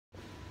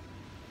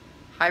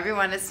Hi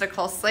everyone, it's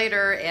Nicole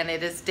Slater and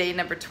it is day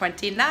number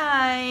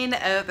 29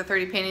 of the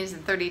 30 paintings in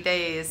 30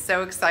 days.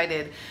 So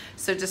excited.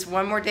 So just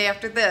one more day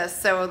after this.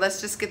 So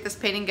let's just get this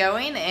painting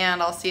going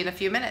and I'll see you in a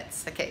few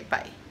minutes. Okay,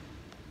 bye.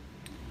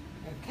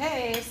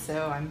 Okay,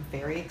 so I'm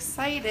very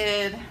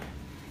excited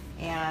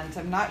and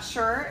I'm not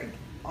sure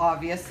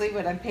obviously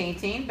what I'm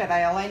painting, but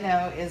all I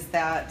know is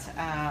that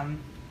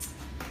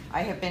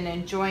I have been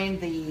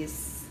enjoying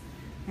these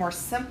more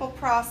simple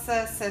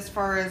process as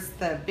far as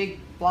the big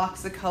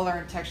blocks of color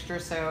and texture,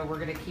 so we're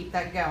going to keep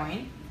that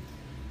going.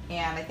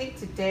 And I think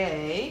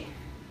today,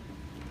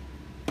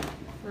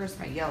 where's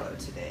my yellow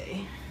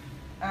today?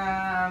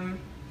 I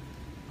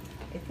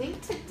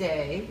think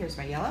today, here's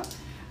my yellow.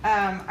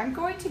 I'm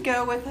going to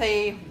go with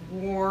a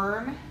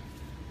warm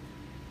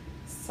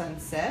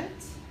sunset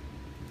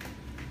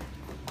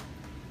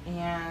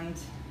and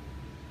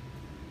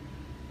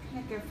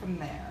kind of go from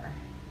there.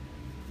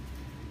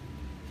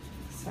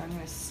 So I'm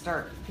going to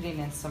start putting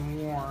in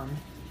some warm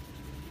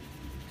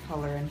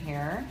color in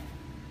here.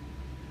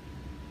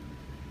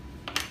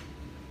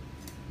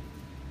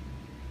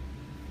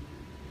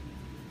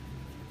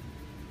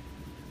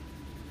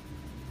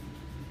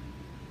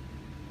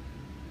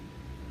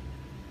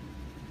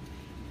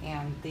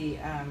 And the,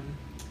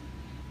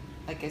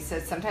 like I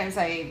said, sometimes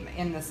I'm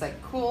in this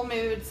like cool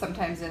mood,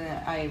 sometimes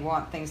I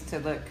want things to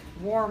look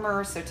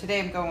warmer. So today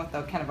I'm going with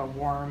a kind of a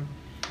warm.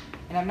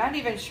 And I'm not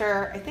even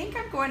sure, I think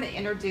I'm going to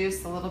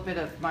introduce a little bit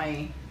of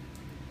my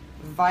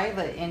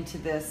violet into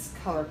this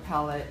color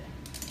palette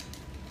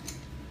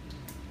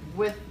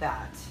with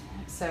that.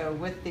 So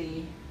with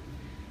the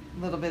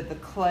little bit of the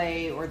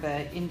clay or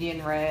the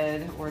Indian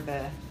red or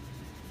the,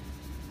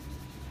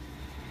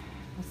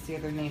 what's the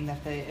other name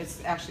that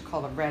it's actually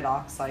called a red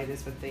oxide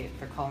is what they're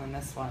calling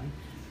this one.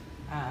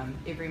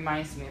 It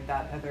reminds me of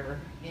that other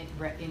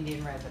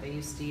Indian red that I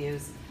used to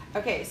use.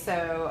 Okay,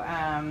 so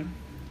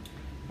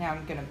now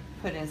I'm gonna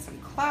put in some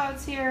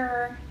clouds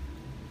here.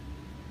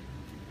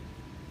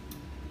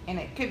 And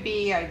it could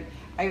be,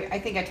 I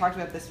think I talked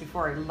about this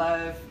before, I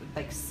love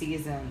like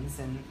seasons,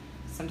 and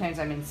sometimes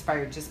I'm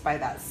inspired just by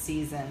that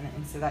season,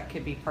 and so that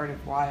could be part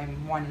of why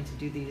I'm wanting to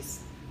do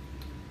these,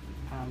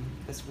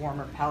 this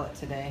warmer palette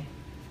today.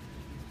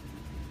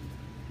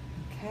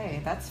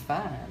 Okay, that's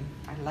fun.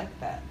 I like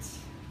that.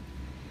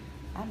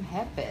 I'm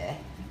happy.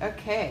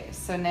 Okay,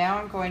 so now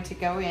I'm going to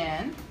go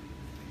in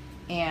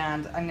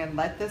and I'm going to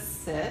let this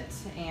sit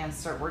and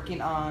start working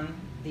on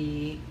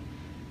the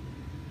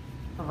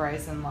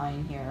horizon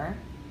line here.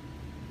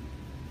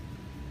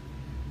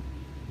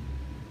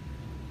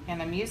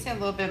 And I'm using a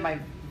little bit of my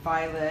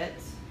violet.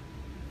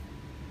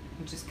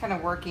 I'm just kind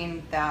of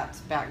working that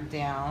back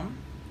down.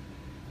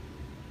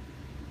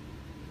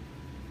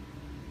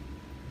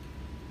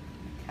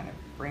 Kind of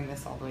bring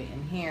this all the way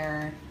in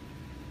here.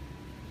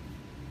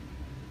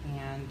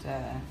 And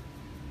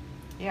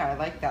yeah, I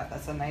like that.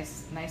 That's a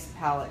nice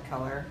palette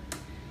color.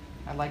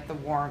 I like the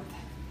warmth.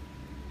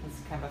 It's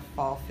kind of a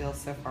fall feel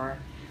so far.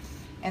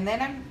 And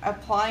then I'm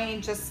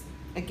applying just,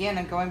 again,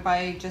 I'm going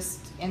by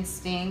just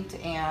instinct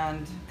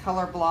and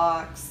color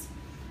blocks.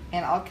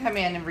 And I'll come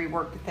in and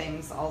rework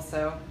things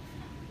also.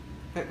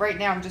 But right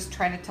now I'm just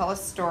trying to tell a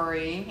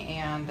story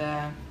and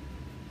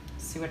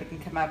see what I can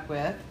come up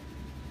with.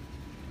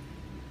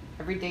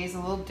 Every day is a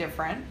little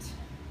different.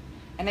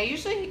 And I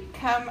usually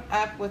come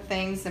up with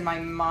things in my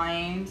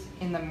mind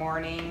in the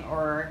morning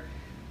or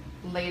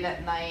late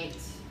at night.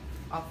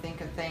 I'll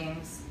think of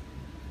things.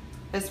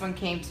 This one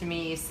came to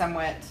me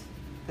somewhat,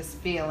 this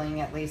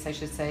feeling at least I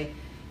should say,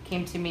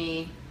 came to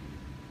me,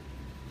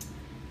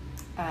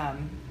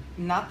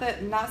 not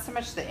so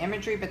much the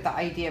imagery, but the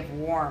idea of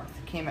warmth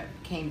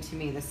came to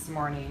me this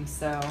morning.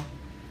 So,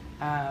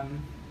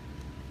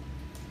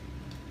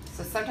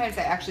 so sometimes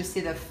I actually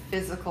see the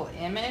physical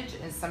image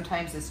and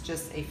sometimes it's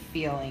just a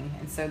feeling.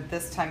 And so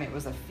this time it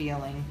was a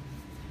feeling.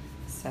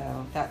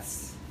 So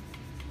that's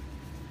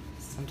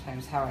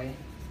sometimes how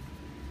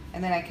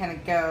and then I kind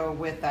of go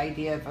with the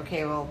idea of,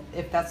 okay, well,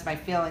 if that's my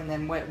feeling,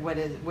 then what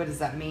is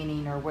that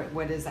meaning, or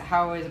what is it,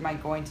 how am I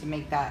going to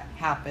make that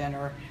happen,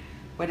 or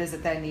what is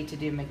it that I need to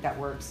do to make that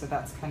work? So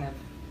that's kind of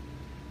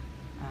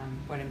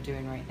what I'm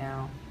doing right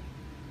now.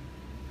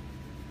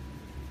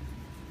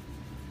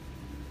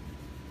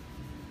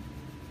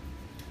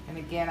 And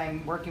again,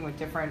 I'm working with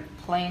different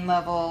plane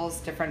levels,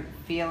 different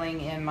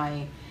feeling in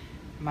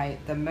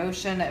the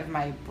motion of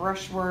my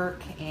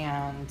brushwork,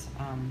 and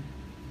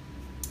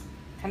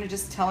kind of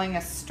just telling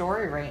a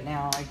story right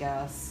now, I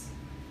guess.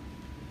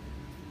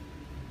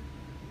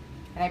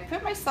 And I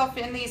put myself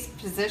in these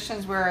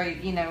positions where I,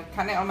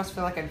 kind of almost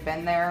feel like I've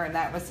been there, and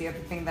that was the other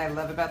thing that I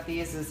love about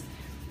these is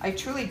I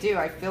truly do.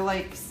 I feel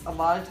like a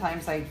lot of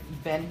times I've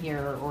been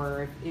here,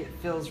 or it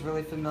feels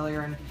really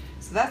familiar, and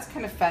so that's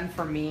kind of fun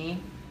for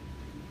me.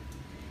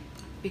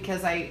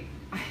 Because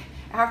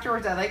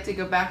afterwards I like to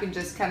go back and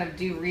just kind of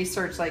do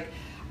research. Like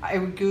I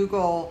would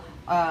Google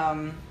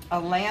a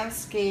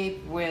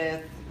landscape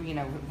with,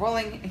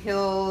 rolling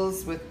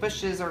hills with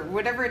bushes or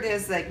whatever it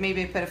is. Like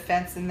maybe I put a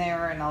fence in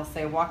there and I'll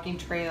say walking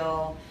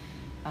trail,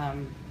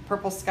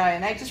 purple sky,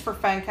 and I just for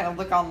fun kind of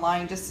look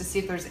online just to see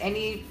if there's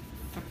any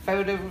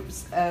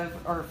photos of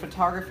or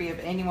photography of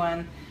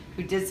anyone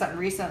who did something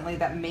recently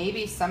that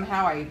maybe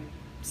somehow I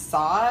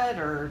saw it,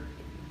 or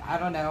I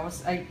don't know.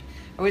 I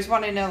always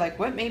want to know like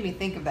what made me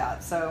think of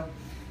that. So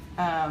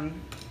so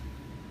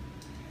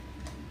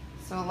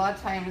a lot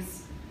of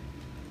times,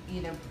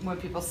 you know, when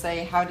people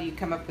say, how do you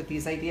come up with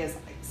these ideas?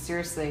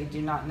 Seriously, I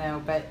do not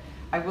know, but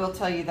I will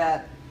tell you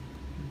that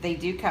they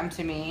do come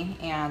to me,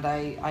 and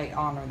I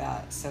honor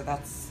that. So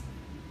that's,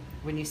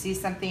 when you see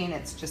something,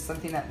 it's just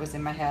something that was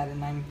in my head,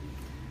 and I'm,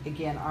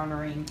 again,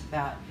 honoring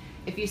that.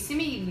 If you see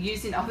me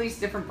using all these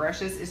different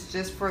brushes, it's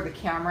just for the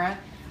camera,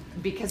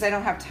 because I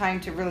don't have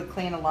time to really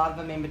clean a lot of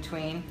them in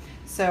between.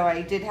 So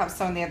I did have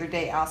someone the other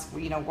day ask,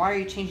 you know, why are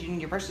you changing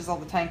your brushes all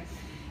the time?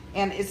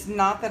 And it's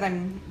not that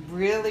I'm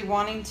really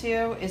wanting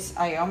to, it's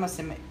I almost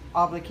am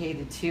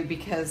obligated to,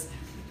 because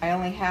I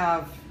only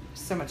have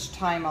so much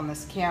time on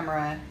this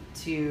camera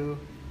to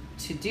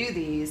do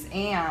these,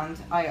 and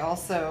I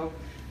also,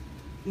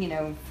 you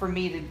know, for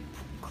me to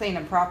clean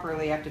them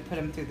properly, I have to put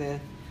them through the,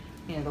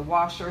 you know, the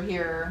washer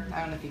here.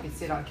 I don't know if you can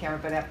see it on camera,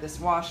 but I have this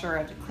washer, I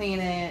have to clean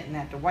it and I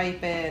have to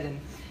wipe it,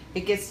 and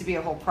it gets to be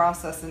a whole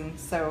process. And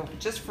so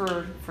just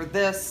for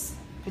this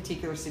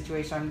particular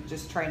situation, I'm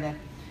just trying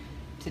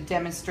to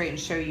demonstrate and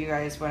show you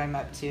guys what I'm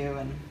up to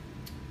and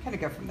kind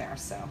of go from there.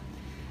 So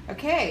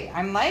okay,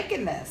 I'm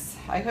liking this.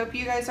 I hope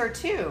you guys are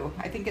too.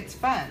 I think it's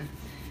fun.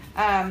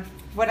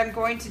 What I'm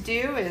going to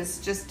do is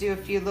just do a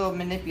few little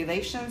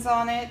manipulations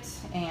on it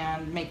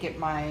and make it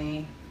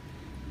my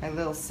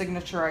little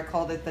signature. I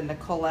called it the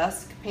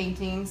Nicole-esque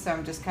painting. So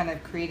I'm just kind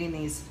of creating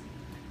these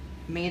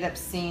made up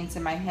scenes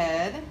in my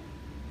head.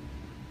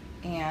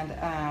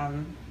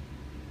 And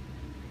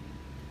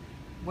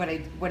what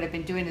I've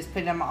been doing is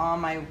putting them on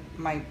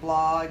my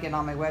blog and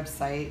on my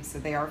website, so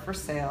they are for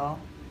sale.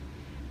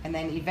 And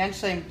then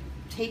eventually I'm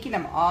taking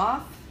them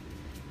off.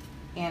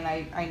 And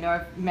I know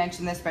I've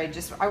mentioned this, but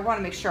I want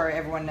to make sure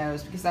everyone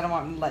knows, because I don't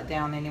want to let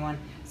down anyone.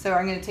 So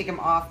I'm going to take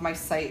them off my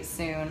site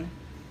soon,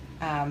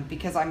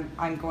 because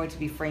I'm going to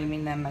be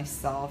framing them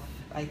myself,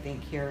 I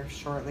think, here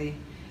shortly.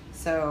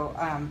 So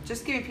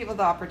just giving people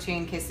the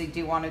opportunity in case they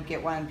do want to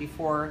get one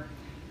before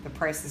the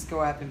prices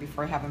go up and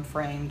before I have them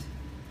framed.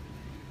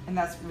 And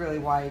that's really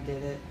why I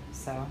did it.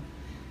 So,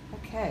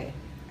 okay,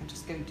 I'm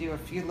just going to do a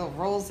few little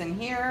rolls in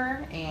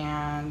here,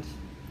 and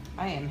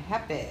I am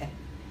happy.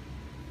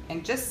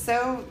 And just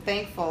so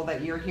thankful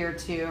that you're here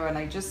too. And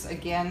I just,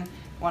 again,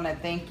 want to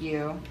thank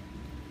you,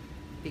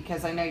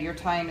 because I know your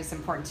time is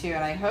important too.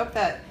 And I hope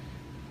that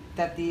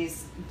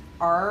these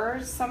are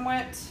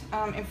somewhat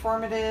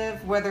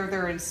informative, whether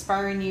they're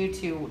inspiring you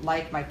to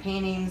like my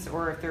paintings,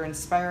 or if they're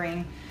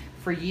inspiring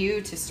for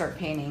you to start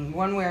painting.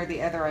 One way or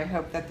the other, I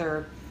hope that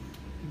they're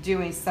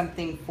doing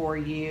something for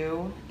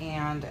you.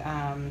 And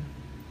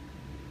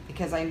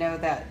because I know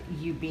that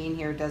you being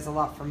here does a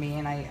lot for me,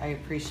 and I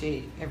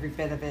appreciate every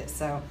bit of it.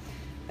 So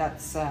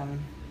that's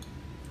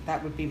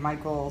that would be my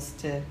goals,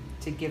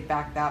 to give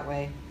back that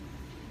way.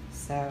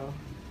 So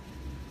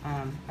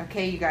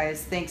okay, you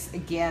guys, thanks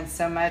again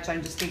so much.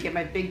 I'm just gonna get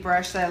my big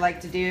brush that I like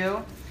to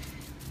do,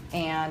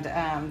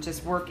 and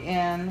just work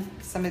in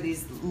some of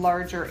these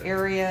larger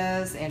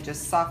areas and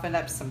just soften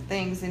up some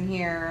things in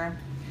here.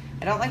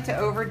 I don't like to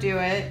overdo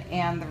it,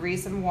 and the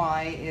reason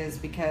why is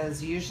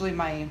because usually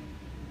when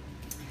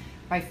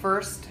I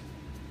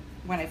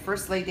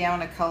first lay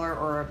down a color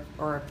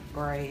or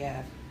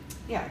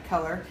a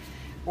color,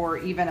 or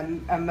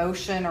even a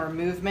motion or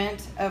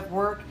movement of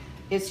work,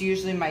 it's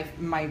usually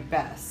my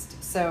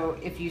best. So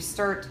if you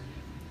start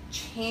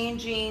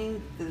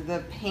changing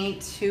the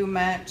paint too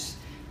much,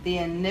 the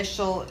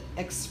initial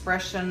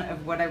expression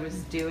of what I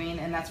was doing,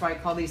 and that's why I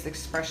call these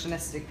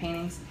expressionistic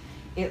paintings,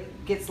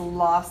 it gets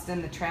lost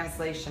in the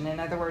translation. In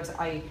other words,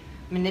 I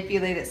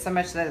manipulate it so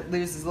much that it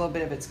loses a little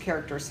bit of its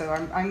character. So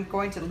I'm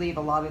going to leave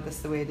a lot of this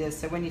the way it is.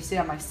 So when you see it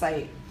on my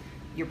site,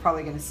 you're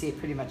probably going to see it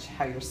pretty much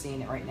how you're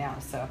seeing it right now.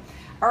 So,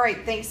 all right,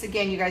 thanks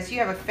again, you guys. You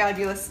have a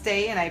fabulous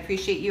day, and I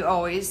appreciate you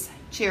always.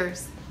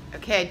 Cheers.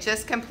 Okay, I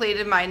just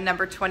completed my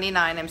number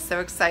 29. I'm so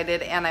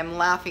excited, and I'm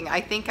laughing.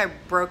 I think I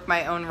broke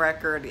my own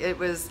record. It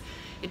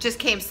just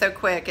came so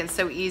quick and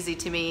so easy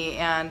to me.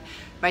 And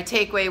my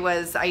takeaway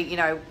was,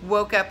 I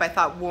woke up, I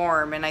thought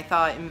warm, and I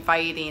thought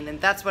inviting,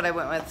 and that's what I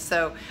went with.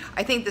 So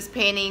I think this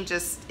painting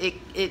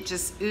it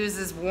just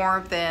oozes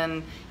warmth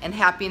and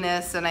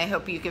happiness, and I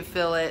hope you can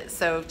feel it.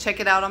 So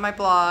check it out on my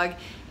blog,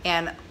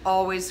 and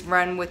always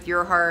run with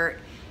your heart,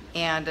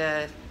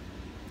 and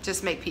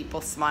just make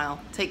people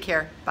smile. Take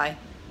care. Bye.